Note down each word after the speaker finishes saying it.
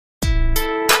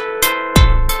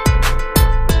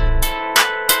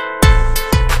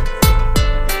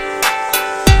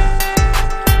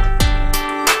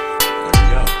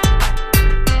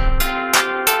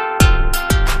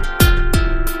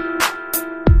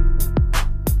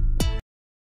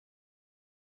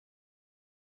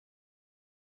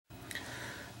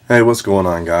Hey, what's going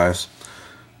on, guys?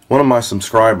 One of my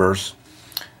subscribers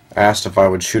asked if I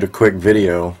would shoot a quick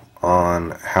video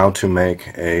on how to make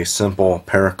a simple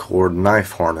paracord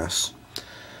knife harness.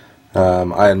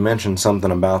 I had mentioned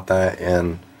something about that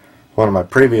in one of my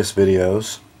previous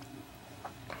videos,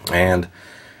 and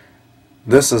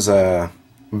this is a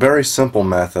very simple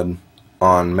method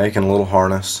on making a little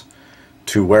harness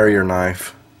to wear your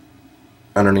knife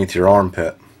underneath your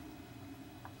armpit.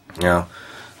 Now,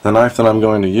 the knife that I'm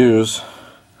going to use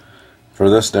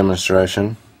for this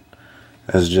demonstration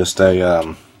is just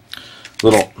a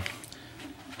little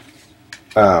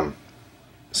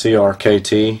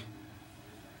CRKT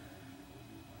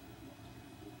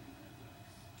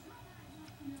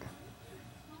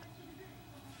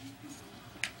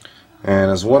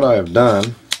and as what I have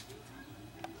done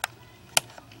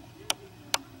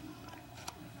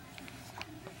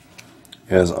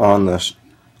is on the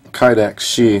Kydex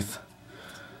sheath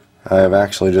I have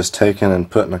actually just taken and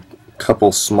put in a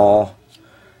couple small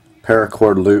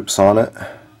paracord loops on it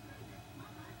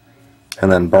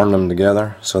and then burn them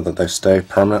together so that they stay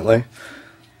permanently.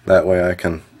 That way I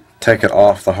can take it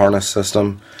off the harness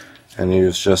system and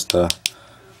use just a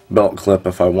belt clip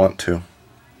if I want to.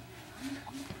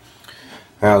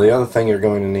 Now the other thing you're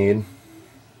going to need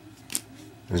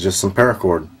is just some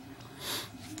paracord.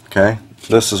 Okay,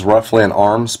 this is roughly an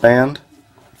arm span.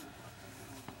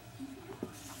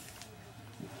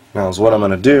 Now what I'm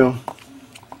going to do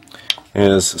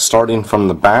is, starting from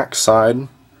the back side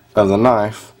of the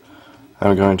knife,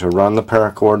 I'm going to run the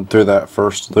paracord through that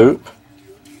first loop,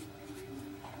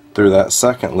 through that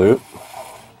second loop,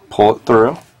 pull it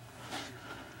through,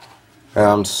 and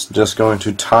I'm just going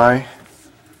to tie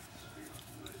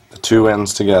the two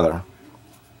ends together.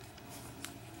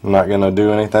 I'm not going to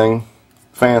do anything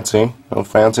fancy, no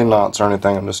fancy knots or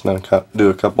anything. I'm just going to do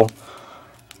a couple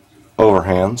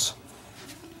overhands.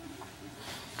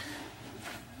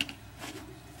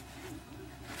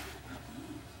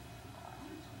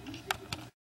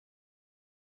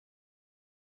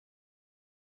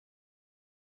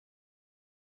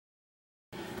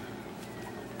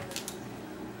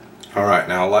 Alright,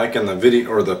 now like in the video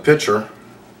or the picture,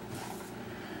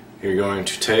 you're going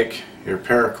to take your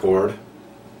paracord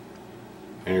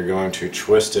and you're going to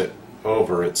twist it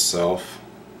over itself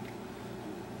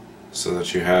so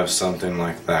that you have something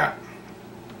like that.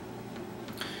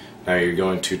 Now you're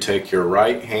going to take your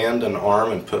right hand and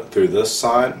arm and put through this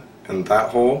side and that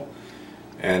hole,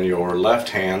 and your left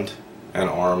hand and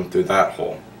arm through that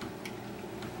hole.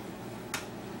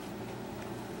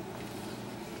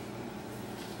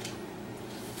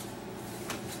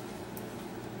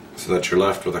 So that you're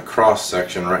left with a cross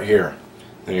section right here.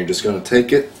 Then you're just going to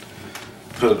take it,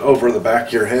 put it over the back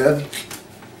of your head,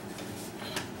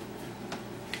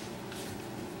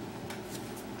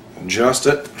 adjust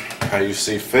it how you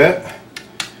see fit,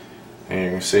 and you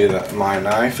can see that my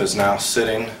knife is now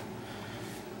sitting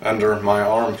under my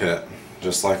armpit,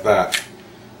 just like that.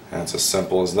 And it's as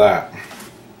simple as that.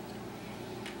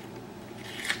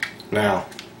 Now,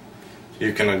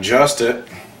 you can adjust it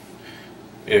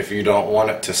if you don't want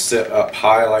it to sit up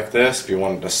high like this. If you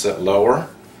want it to sit lower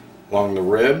along the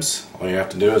ribs, all you have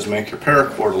to do is make your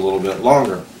paracord a little bit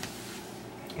longer.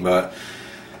 But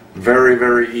very,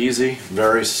 very easy,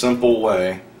 very simple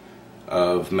way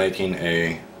of making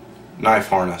a knife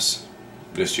harness,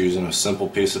 just using a simple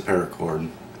piece of paracord.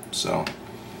 So,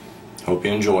 hope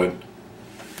you enjoyed.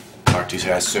 Talk to you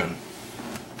guys soon.